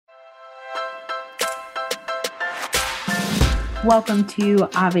Welcome to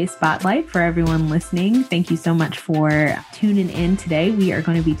Ave Spotlight for everyone listening. Thank you so much for tuning in today. We are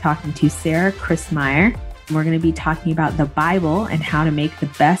going to be talking to Sarah Christmyer. We're going to be talking about the Bible and how to make the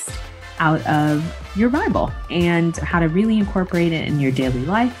best out of your Bible and how to really incorporate it in your daily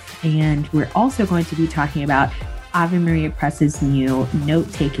life. And we're also going to be talking about Ave Maria Press's new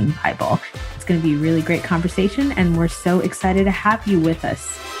note-taking Bible. It's going to be a really great conversation, and we're so excited to have you with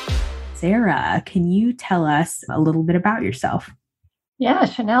us. Sarah, can you tell us a little bit about yourself? Yeah,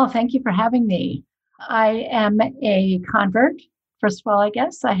 Chanel, thank you for having me. I am a convert. First of all, I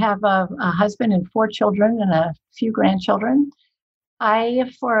guess I have a husband and 4 children and a few grandchildren.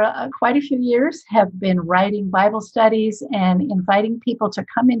 I, for quite a few years, have been writing Bible studies and inviting people to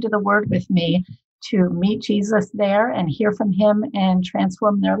come into the Word with me to meet Jesus there and hear from Him and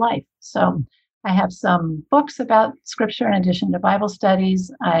transform their life. So I have some books about Scripture in addition to Bible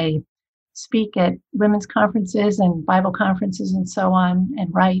studies. I speak at women's conferences and Bible conferences and so on,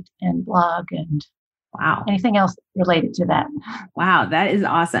 and write and blog and anything else related to that. Wow, that is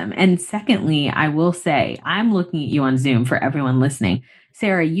awesome. And secondly, I will say, I'm looking at you on Zoom for everyone listening.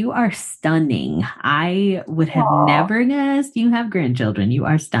 Sarah, you are stunning. I would have never guessed you have grandchildren. You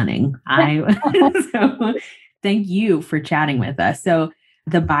are stunning. So thank you for chatting with us. So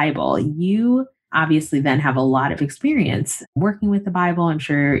the Bible, you obviously then have a lot of experience working with the Bible. I'm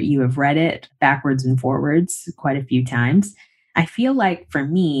sure you have read it backwards and forwards quite a few times. I feel like for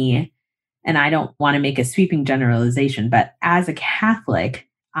me, and I don't want to make a sweeping generalization, but as a Catholic,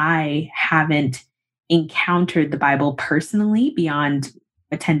 I haven't encountered the Bible personally beyond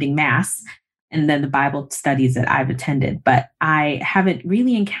attending Mass and then the Bible studies that I've attended. But I haven't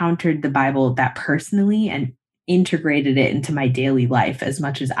really encountered the Bible that personally and integrated it into my daily life as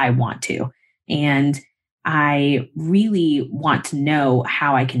much as I want to. And I really want to know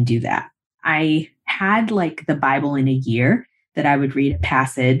how I can do that. I had like the Bible in a year that I would read a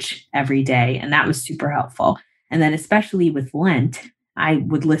passage every day, and that was super helpful. And then especially with Lent, I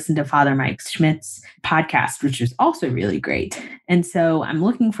would listen to Father Mike Schmidt's podcast, which is also really great. And so I'm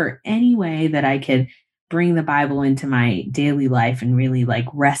looking for any way that I could bring the Bible into my daily life and really like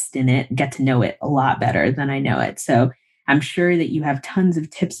rest in it, get to know it a lot better than I know it. So I'm sure that you have tons of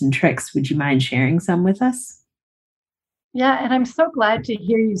tips and tricks. Would you mind sharing some with us? Yeah, and I'm so glad to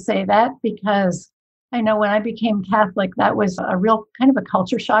hear you say that, because I know when I became Catholic, that was a real kind of a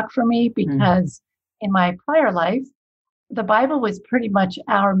culture shock for me, because in my prior life, the Bible was pretty much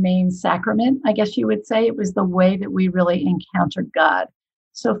our main sacrament, I guess you would say. It was the way that we really encountered God.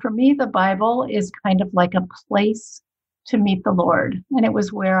 So for me, the Bible is kind of like a place to meet the Lord. And it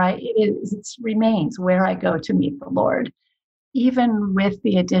was where it remains where I go to meet the Lord, even with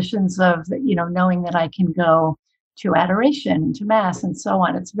the additions of, knowing that I can go to adoration, to Mass, and so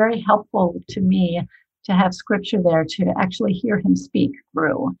on. It's very helpful to me to have Scripture there to actually hear Him speak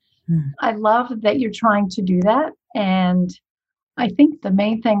through. I love that you're trying to do that. And I think the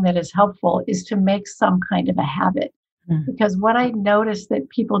main thing that is helpful is to make some kind of a habit. Because what I notice that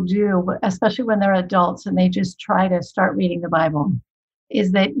people do, especially when they're adults and they just try to start reading the Bible,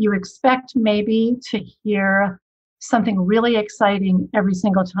 is that you expect maybe to hear something really exciting every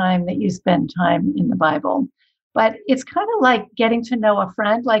single time that you spend time in the Bible. But it's kind of like getting to know a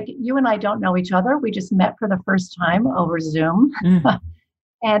friend. Like, you and I don't know each other. We just met for the first time over Zoom.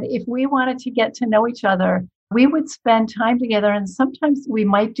 And if we wanted to get to know each other, we would spend time together. And sometimes we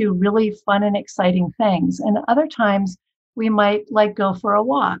might do really fun and exciting things. And other times we might like go for a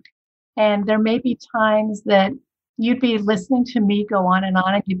walk. And there may be times that you'd be listening to me go on, and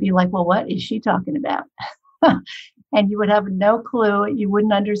you'd be like, well, what is she talking about? And you would have no clue. You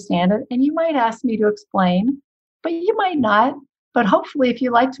wouldn't understand it. And you might ask me to explain, but you might not. But hopefully, if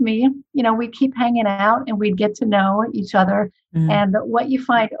you liked me, we'd keep hanging out and we'd get to know each other. And what you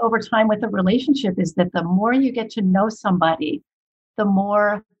find over time with a relationship is that the more you get to know somebody, the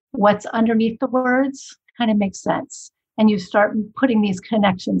more what's underneath the words kind of makes sense. And you start putting these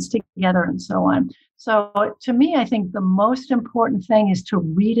connections together and so on. So to me, I think the most important thing is to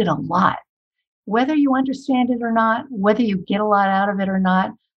read it a lot, whether you understand it or not, whether you get a lot out of it or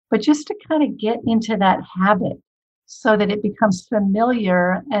not, but just to kind of get into that habit so that it becomes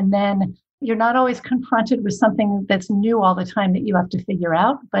familiar. And then you're not always confronted with something that's new all the time that you have to figure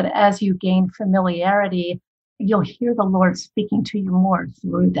out. But as you gain familiarity, you'll hear the Lord speaking to you more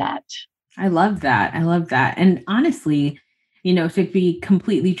through that. I love that. I love that. And honestly, to be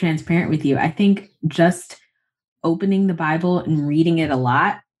completely transparent with you, I think just opening the Bible and reading it a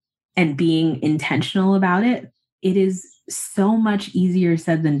lot and being intentional about it, it is so much easier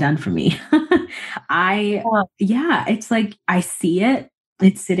said than done for me. It's like I see it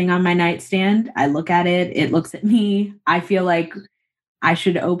It's sitting on my nightstand. I look at it. It looks at me. I feel like I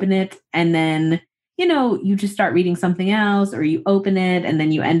should open it. And then, you just start reading something else, or you open it and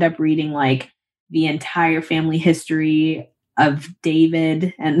then you end up reading like the entire family history of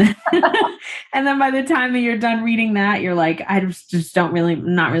David. And and then by the time that you're done reading that, you're like, I just not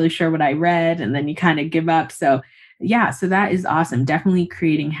really sure what I read. And then you kind of give up. So yeah, so that is awesome. Definitely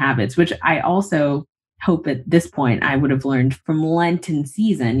creating habits, which I also hope at this point I would have learned from Lenten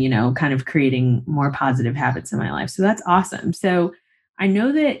season, kind of creating more positive habits in my life. So that's awesome. So I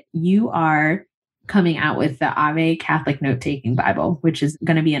know that you are coming out with the Ave Catholic Note-Taking Bible, which is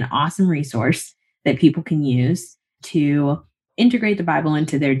going to be an awesome resource that people can use to integrate the Bible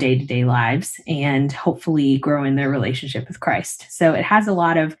into their day-to-day lives and hopefully grow in their relationship with Christ. So it has a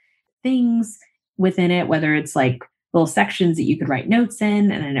lot of things within it, whether it's like little sections that you could write notes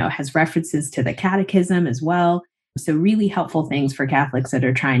in. And I know it has references to the catechism as well. So really helpful things for Catholics that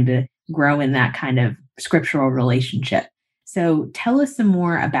are trying to grow in that kind of scriptural relationship. So tell us some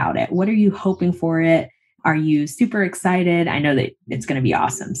more about it. What are you hoping for it? Are you super excited? I know that it's going to be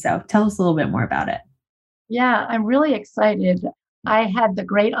awesome. So tell us a little bit more about it. Yeah, I'm really excited. I had the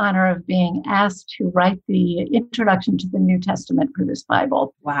great honor of being asked to write the introduction to the New Testament for this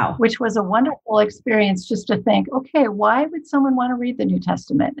Bible. Wow. Which was a wonderful experience just to think, okay, why would someone want to read the New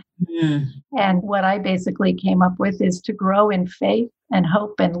Testament? Mm. And what I basically came up with is to grow in faith and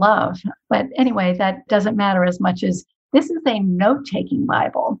hope and love. But anyway, that doesn't matter as much as this is a note-taking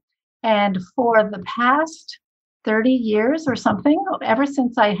Bible. And for the past 30 years or something, ever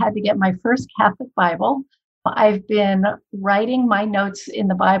since I had to get my first Catholic Bible, I've been writing my notes in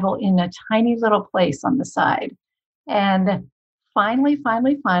the Bible in a tiny little place on the side. And finally,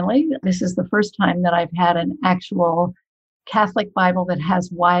 this is the first time that I've had an actual Catholic Bible that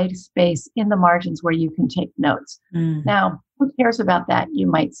has wide space in the margins where you can take notes. Mm. Now, who cares about that, you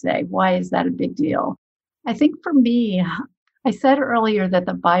might say? Why is that a big deal? I think for me, I said earlier that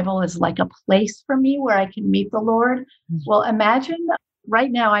the Bible is like a place for me where I can meet the Lord. Mm. Well, imagine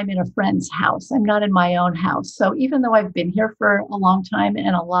right now I'm in a friend's house. I'm not in my own house. So even though I've been here for a long time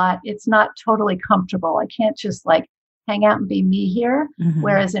and a lot, it's not totally comfortable. I can't just like hang out and be me here. Mm-hmm.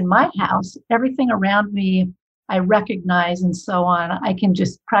 Whereas in my house, everything around me, I recognize and so on. I can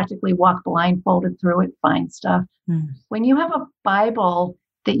just practically walk blindfolded through it, find stuff. Mm. When you have a Bible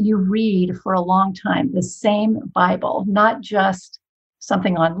that you read for a long time, the same Bible, not just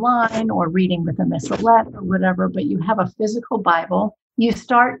something online or reading with a missalette or whatever, but you have a physical Bible, you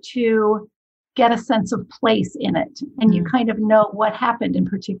start to get a sense of place in it. And you kind of know what happened in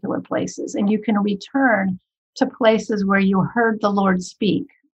particular places. And you can return to places where you heard the Lord speak.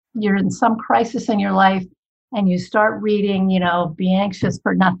 You're in some crisis in your life and you start reading, be anxious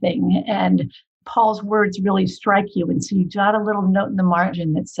for nothing. And Paul's words really strike you. And so you jot a little note in the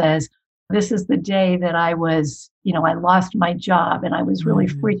margin that says, this is the day that I was, I lost my job and I was really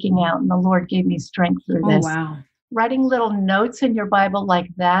freaking out and the Lord gave me strength through this. Oh, wow. Writing little notes in your Bible like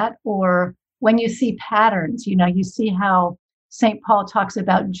that, or when you see patterns, you see how St. Paul talks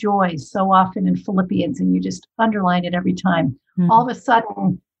about joy so often in Philippians and you just underline it every time. All of a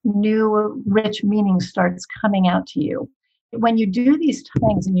sudden, new rich meaning starts coming out to you. When you do these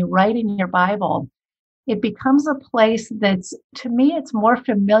things and you write in your Bible, it becomes a place that's, to me, it's more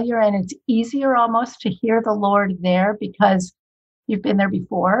familiar and it's easier almost to hear the Lord there because you've been there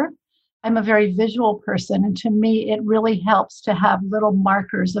before. I'm a very visual person, and to me, it really helps to have little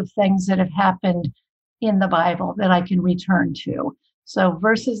markers of things that have happened in the Bible that I can return to. So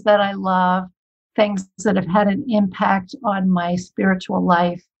verses that I love, things that have had an impact on my spiritual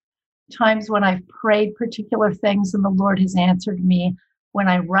life, times when I've prayed particular things and the Lord has answered me. When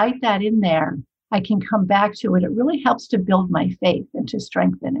I write that in there, I can come back to it. It really helps to build my faith and to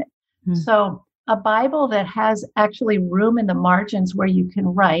strengthen it. So a Bible that has actually room in the margins where you can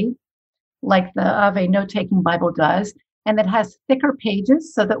write, like the Ave Note-Taking Bible does, and that has thicker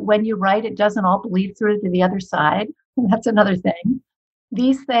pages so that when you write, it doesn't all bleed through to the other side. And that's another thing.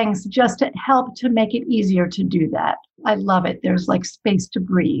 These things just help to make it easier to do that. I love it. There's like space to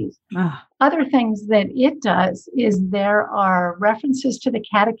breathe. Other things that it does is there are references to the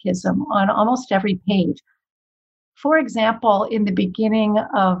catechism on almost every page. For example, in the beginning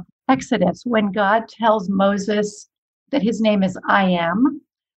of Exodus, when God tells Moses that his name is I Am,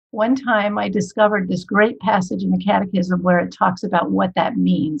 one time I discovered this great passage in the catechism where it talks about what that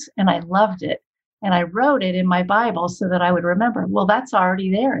means, and I loved it. And I wrote it in my Bible so that I would remember, well, that's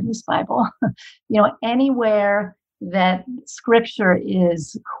already there in this Bible. Anywhere that scripture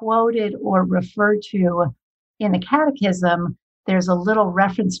is quoted or referred to in the catechism, there's a little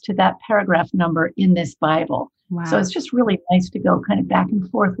reference to that paragraph number in this Bible. So Wow. it's just really nice to go kind of back and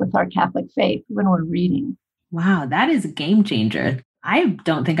forth with our Catholic faith when we're reading. Wow, that is a game changer. I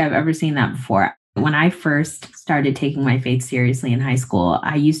don't think I've ever seen that before. When I first started taking my faith seriously in high school,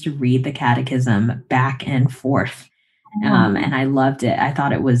 I used to read the catechism back and forth. Mm, And I loved it. I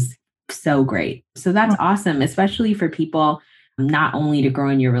thought it was so great. So that's mm, awesome, especially for people not only to grow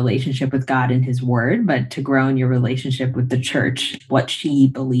in your relationship with God and His Word, but to grow in your relationship with the church, what she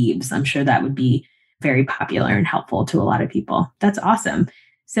believes. I'm sure that would be very popular and helpful to a lot of people. That's awesome.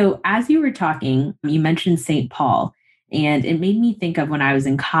 So, as you were talking, you mentioned St. Paul, and it made me think of when I was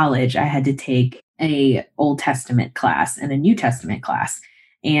in college, I had to take a Old Testament class and a New Testament class.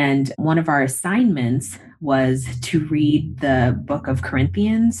 And one of our assignments was to read the book of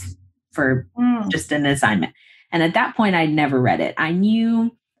Corinthians for mm. just an assignment. And at that point, I'd never read it. I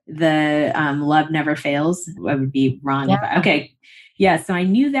knew the love never fails. I would be wrong Yeah. if okay. Yeah, so I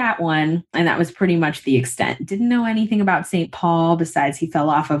knew that one, and that was pretty much the extent. Didn't know anything about St. Paul besides he fell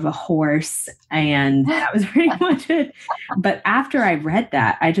off of a horse, and that was pretty much it. But after I read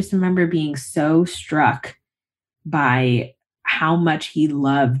that, I just remember being so struck by how much he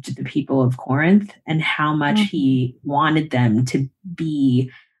loved the people of Corinth and how much Mm, he wanted them to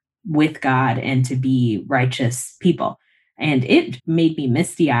be with God and to be righteous people. And it made me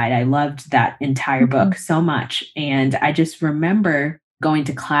misty eyed. I loved that entire mhm. book so much. And I just remember going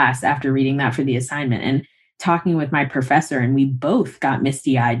to class after reading that for the assignment and talking with my professor. And we both got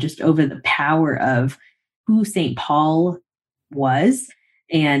misty eyed just over the power of who St. Paul was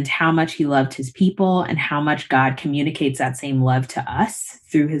and how much he loved his people and how much God communicates that same love to us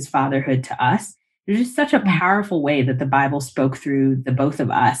through his fatherhood to us. There's just such a Mm. powerful way that the Bible spoke through the both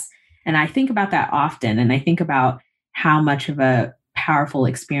of us. And I think about that often. And I think about how much of a powerful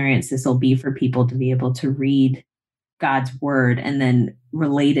experience this will be for people to be able to read God's word and then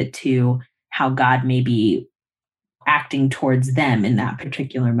relate it to how God may be acting towards them in that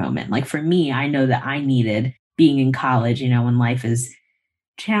particular moment. Like for me, I know that I needed being in college, when life is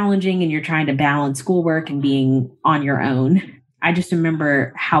challenging and you're trying to balance schoolwork and being on your own. I just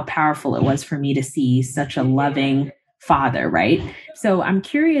remember how powerful it was for me to see such a loving father, right? So I'm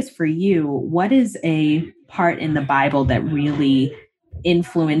curious for you, what is a part in the Bible that really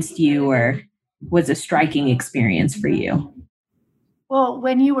influenced you or was a striking experience for you? Well,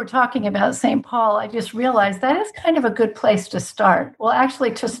 when you were talking about St. Paul, I just realized that is kind of a good place to start. Well,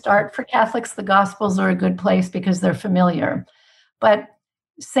 actually, to start for Catholics, the Gospels are a good place because they're familiar. But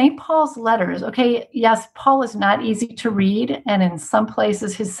St. Paul's letters, okay, yes, Paul is not easy to read. And in some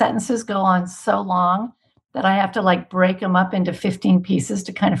places, his sentences go on so long that I have to like break them up into 15 pieces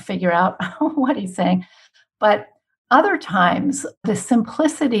to kind of figure out what he's saying. But other times, the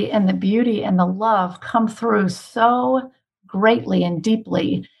simplicity and the beauty and the love come through so greatly and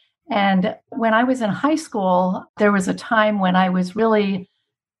deeply. And when I was in high school, there was a time when I was really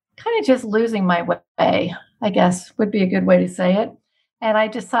kind of just losing my way, I guess would be a good way to say it. And I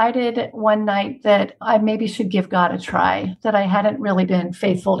decided one night that I maybe should give God a try, that I hadn't really been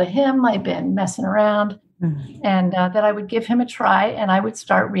faithful to Him. I'd been messing around, Mm. and that I would give Him a try and I would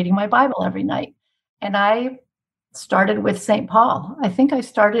start reading my Bible every night. And I started with St. Paul. I think I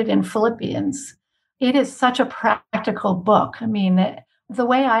started in Philippians. It is such a practical book. I mean, the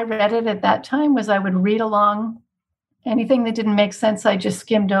way I read it at that time was I would read along. Anything that didn't make sense, I just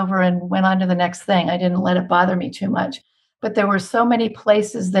skimmed over and went on to the next thing. I didn't let it bother me too much. But there were so many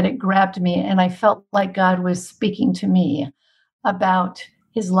places that it grabbed me, and I felt like God was speaking to me about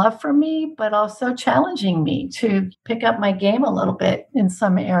his love for me, but also challenging me to pick up my game a little bit in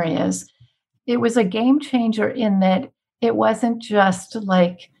some areas. It was a game changer in that it wasn't just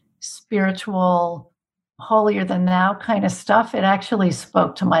like spiritual, holier than thou kind of stuff. It actually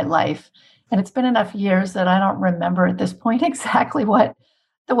spoke to my life. And it's been enough years that I don't remember at this point exactly what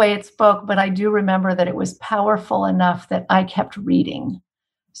the way it spoke, but I do remember that it was powerful enough that I kept reading.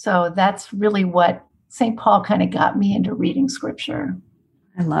 So that's really what St. Paul kind of got me into reading scripture.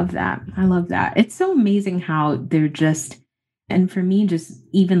 I love that. I love that. It's so amazing how they're just, and for me, just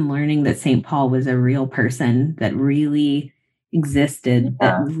even learning that St. Paul was a real person that really existed,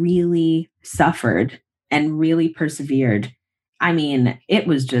 that Yeah. really suffered and really persevered. I mean, it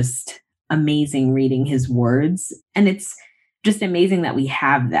was just amazing reading his words. And it's just amazing that we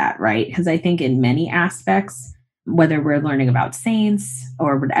have that, right? Because I think in many aspects, whether we're learning about saints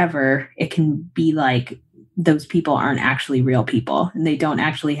or whatever, it can be like those people aren't actually real people and they don't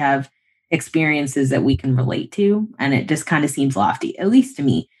actually have experiences that we can relate to. And it just kind of seems lofty, at least to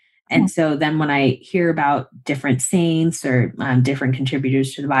me. And so then when I hear about different saints or different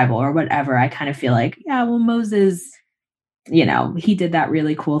contributors to the Bible or whatever, I kind of feel like, yeah, well, Moses, he did that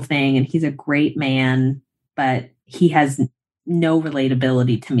really cool thing and he's a great man. but he has no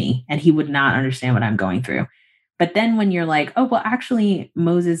relatability to me and he would not understand what I'm going through. But then when you're like, oh, well, actually,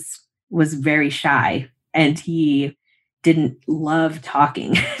 Moses was very shy and he didn't love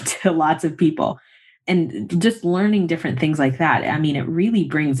talking to lots of people. And just learning different things like that. I mean, it really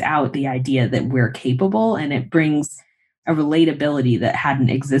brings out the idea that we're capable and it brings a relatability that hadn't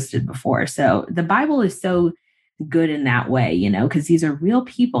existed before. So the Bible is so good in that way, because these are real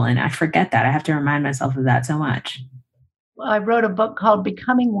people. And I forget that. I have to remind myself of that so much. Well, I wrote a book called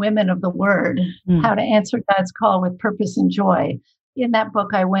Becoming Women of the Word, How to Answer God's Call with Purpose and Joy. In that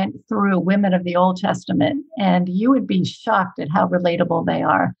book, I went through women of the Old Testament, and you would be shocked at how relatable they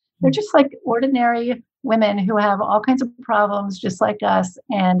are. They're just like ordinary women who have all kinds of problems, just like us.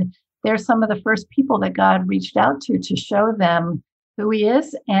 And they're some of the first people that God reached out to show them who he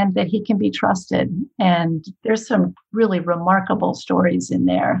is and that he can be trusted. And there's some really remarkable stories in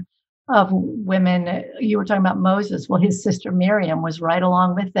there of women. You were talking about Moses. Well, his sister Miriam was right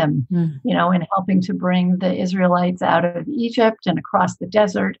along with him, in helping to bring the Israelites out of Egypt and across the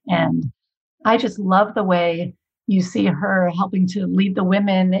desert. And I just love the way you see her helping to lead the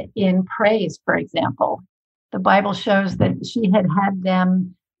women in praise, for example. The Bible shows that she had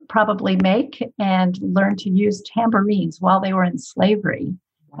them probably make and learn to use tambourines while they were in slavery.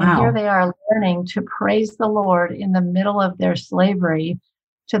 Wow. And here they are learning to praise the Lord in the middle of their slavery,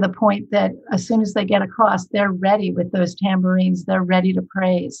 to the point that as soon as they get across, they're ready with those tambourines. They're ready to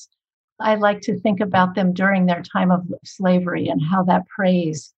praise. I like to think about them during their time of slavery and how that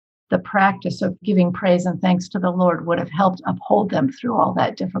praise, the practice of giving praise and thanks to the Lord, would have helped uphold them through all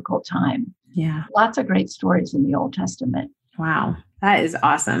that difficult time. Yeah. Lots of great stories in the Old Testament. Wow. That is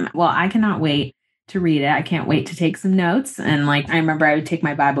awesome. Well, I cannot wait to read it. I can't wait to take some notes. And I remember I would take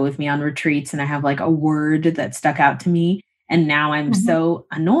my Bible with me on retreats and I have a word that stuck out to me. And now I'm so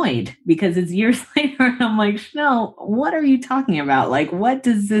annoyed because it's years later and I'm like, Chanel, what are you talking about? What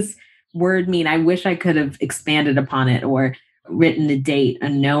does this word mean? I wish I could have expanded upon it or written the date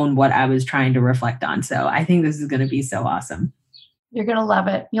and known what I was trying to reflect on. So I think this is going to be so awesome. You're going to love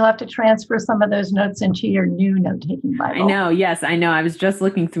it. You'll have to transfer some of those notes into your new note-taking Bible. I know. Yes, I know. I was just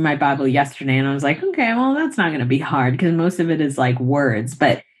looking through my Bible yesterday and I was like, okay, well, that's not going to be hard because most of it is words.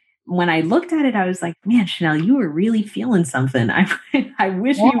 But when I looked at it, I was like, man, Chanel, you were really feeling something. I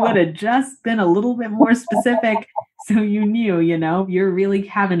wish you would have just been a little bit more specific so you knew, you're really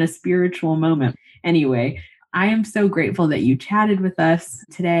having a spiritual moment. Anyway, I am so grateful that you chatted with us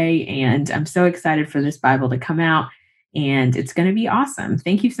today, and I'm so excited for this Bible to come out, and it's going to be awesome.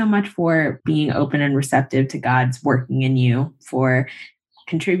 Thank you so much for being open and receptive to God's working in you, for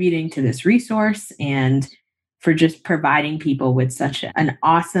contributing to this resource, and for just providing people with such an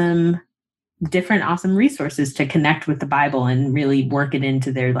awesome resources to connect with the Bible and really work it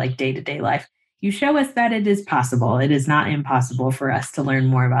into their day-to-day life. You show us that it is possible. It is not impossible for us to learn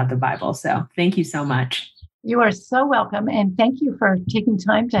more about the Bible. So thank you so much. You are so welcome. And thank you for taking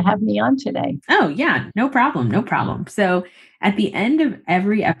time to have me on today. Oh, yeah, no problem. No problem. So at the end of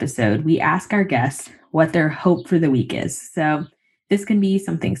every episode, we ask our guests what their hope for the week is. So this can be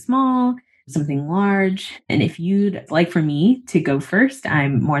something small, something large. And if you'd like for me to go first,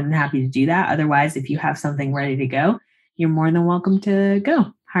 I'm more than happy to do that. Otherwise, if you have something ready to go, you're more than welcome to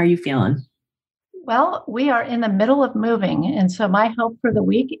go. How are you feeling? Well, we are in the middle of moving. And so my hope for the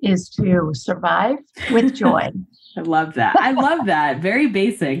week is to survive with joy. I love that. I love that. Very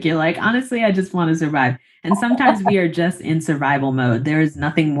basic. You're like, honestly, I just want to survive. And sometimes we are just in survival mode. There is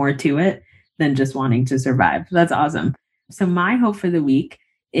nothing more to it than just wanting to survive. That's awesome. So my hope for the week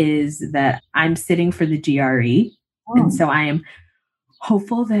is that I'm sitting for the GRE. And so I am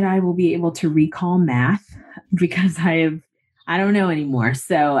hopeful that I will be able to recall math because I don't know anymore.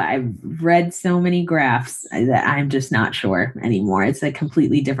 So I've read so many graphs that I'm just not sure anymore. It's a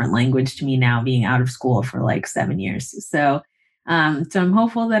completely different language to me now, being out of school for 7 years. So I'm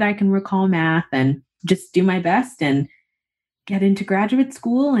hopeful that I can recall math and just do my best and get into graduate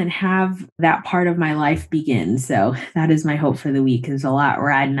school and have that part of my life begin. So that is my hope for the week. There's a lot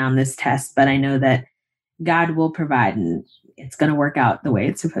riding on this test, but I know that God will provide and it's going to work out the way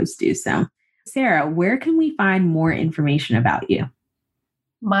it's supposed to. So Sarah, where can we find more information about you?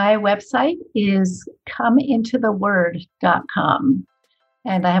 My website is comeintotheword.com.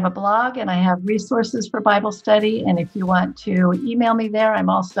 And I have a blog and I have resources for Bible study. And if you want to email me there, I'm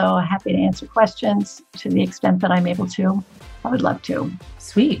also happy to answer questions to the extent that I'm able to. I would love to.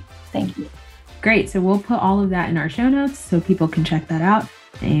 Sweet. Thank you. Great. So we'll put all of that in our show notes so people can check that out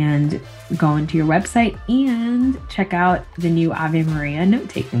and go into your website and check out the new Ave Maria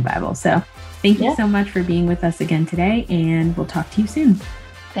note-taking Bible. So thank you so much for being with us again today, and we'll talk to you soon.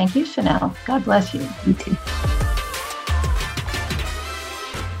 Thank you, Chanel. God bless you. You too.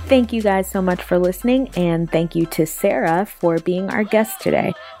 Thank you guys so much for listening, and thank you to Sarah for being our guest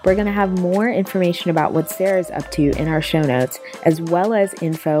today. We're going to have more information about what Sarah's up to in our show notes, as well as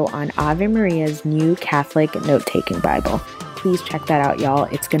info on Ave Maria's new Catholic note-taking Bible. Please check that out, y'all.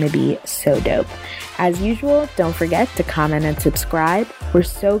 It's going to be so dope. As usual, don't forget to comment and subscribe. We're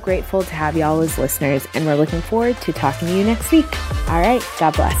so grateful to have y'all as listeners, and we're looking forward to talking to you next week. All right,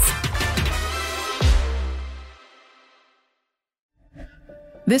 God bless.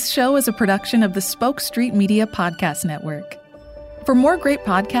 This show is a production of the Spoke Street Media Podcast Network. For more great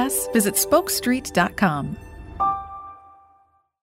podcasts, visit spokestreet.com.